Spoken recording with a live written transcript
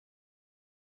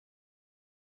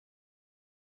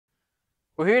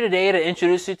We're here today to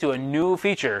introduce you to a new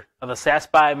feature of the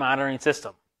SapSpy monitoring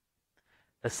system.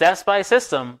 The SapSpy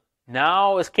system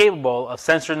now is capable of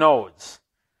sensor nodes.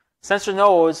 Sensor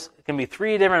nodes can be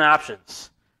three different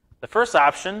options. The first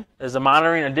option is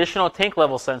monitoring additional tank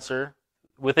level sensor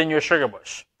within your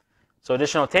sugarbush. So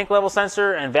additional tank level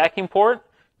sensor and vacuum port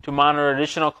to monitor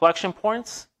additional collection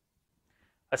points,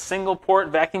 a single port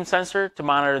vacuum sensor to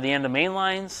monitor the end of main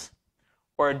lines,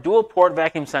 or a dual port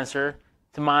vacuum sensor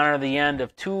to monitor the end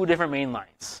of two different main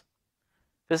lines.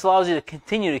 This allows you to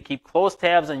continue to keep close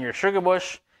tabs on your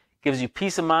sugarbush, gives you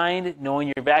peace of mind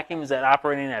knowing your vacuum is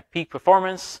operating at peak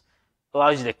performance,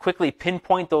 allows you to quickly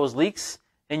pinpoint those leaks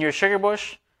in your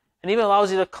sugarbush, and even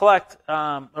allows you to collect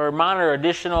or monitor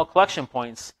additional collection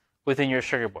points within your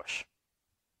sugarbush.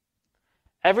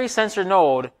 Every sensor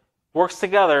node works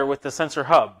together with the sensor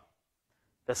hub.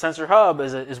 The sensor hub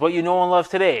is what you know and love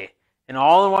today, an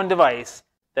all-in-one device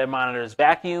that monitors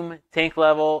vacuum, tank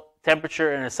level,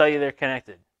 temperature, and is cellular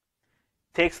connected.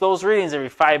 It takes those readings every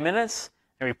 5 minutes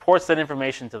and reports that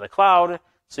information to the cloud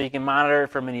so you can monitor it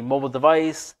from any mobile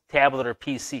device, tablet, or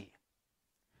PC.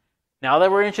 Now that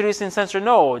we're introducing sensor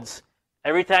nodes,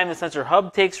 every time the sensor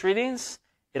hub takes readings,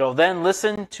 it'll then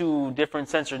listen to different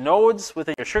sensor nodes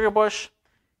within your sugarbush.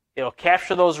 It'll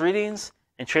capture those readings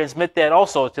and transmit that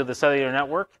also to the cellular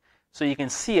network so you can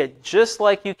see it just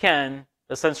like you can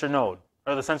the sensor node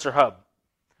or the sensor hub,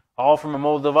 all from a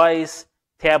mobile device,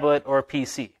 tablet, or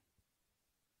PC.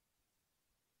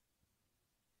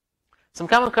 Some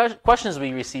common questions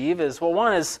we receive is,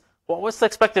 one is, what's the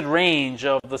expected range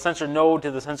of the sensor node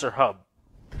to the sensor hub?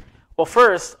 Well,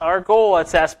 first, our goal at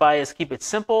SapSpy is to keep it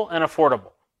simple and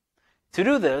affordable. To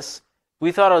do this,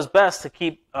 we thought it was best to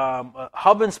keep a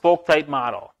hub and spoke type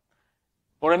model.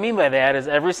 What I mean by that is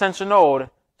every sensor node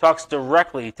talks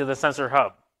directly to the sensor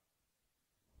hub.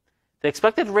 The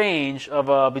expected range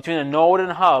of between a node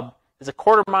and a hub is a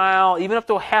quarter mile, even up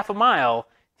to a half a mile,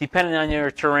 depending on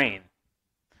your terrain.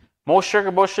 Most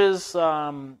sugar bushes,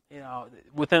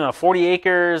 within 40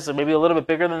 acres or maybe a little bit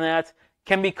bigger than that,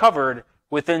 can be covered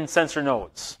within sensor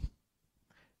nodes.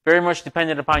 Very much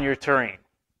dependent upon your terrain.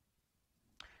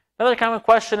 Another common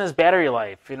question is battery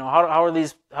life. How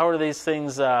are these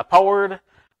things powered?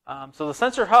 So the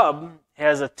sensor hub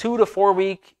has a 2 to 4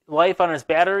 week life on its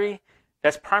battery.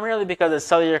 That's primarily because it's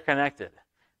cellular connected.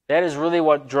 That is really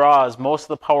what draws most of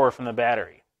the power from the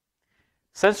battery.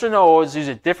 Sensor nodes use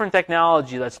a different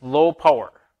technology that's low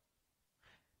power.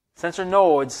 Sensor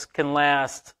nodes can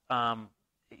last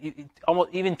almost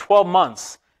even 12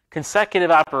 months, consecutive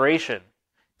operation,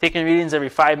 taking readings every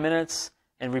 5 minutes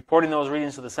and reporting those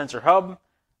readings to the sensor hub.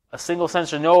 A single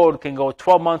sensor node can go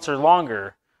 12 months or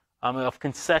longer of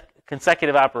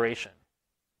consecutive operation.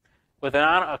 With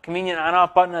a convenient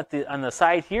on-off button on the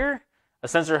side here, a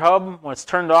sensor hub, when it's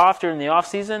turned off during the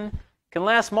off-season, can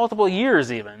last multiple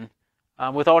years even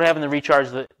without having to recharge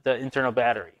the internal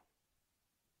battery.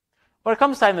 When it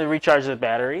comes time to recharge the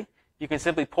battery, you can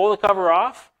simply pull the cover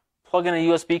off, plug in a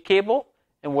USB cable,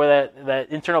 and where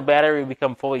that internal battery will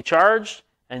become fully charged,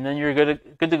 and then you're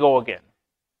good to go again.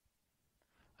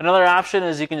 Another option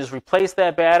is you can just replace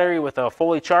that battery with a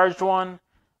fully charged one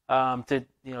to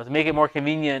make it more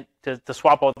convenient to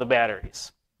swap out the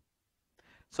batteries.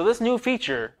 So this new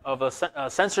feature of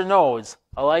sensor nodes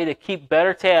allow you to keep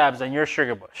better tabs on your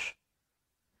sugarbush.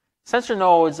 Sensor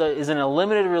nodes is in a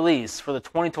limited release for the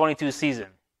 2022 season.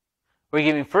 We're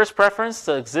giving first preference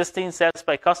to existing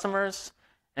SapSpy customers,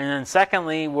 and then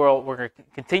secondly, we're going to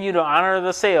continue to honor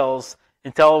the sales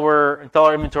until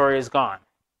our inventory is gone.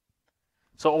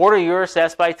 So order your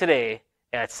SapSpy today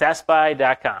at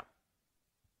sapspy.com.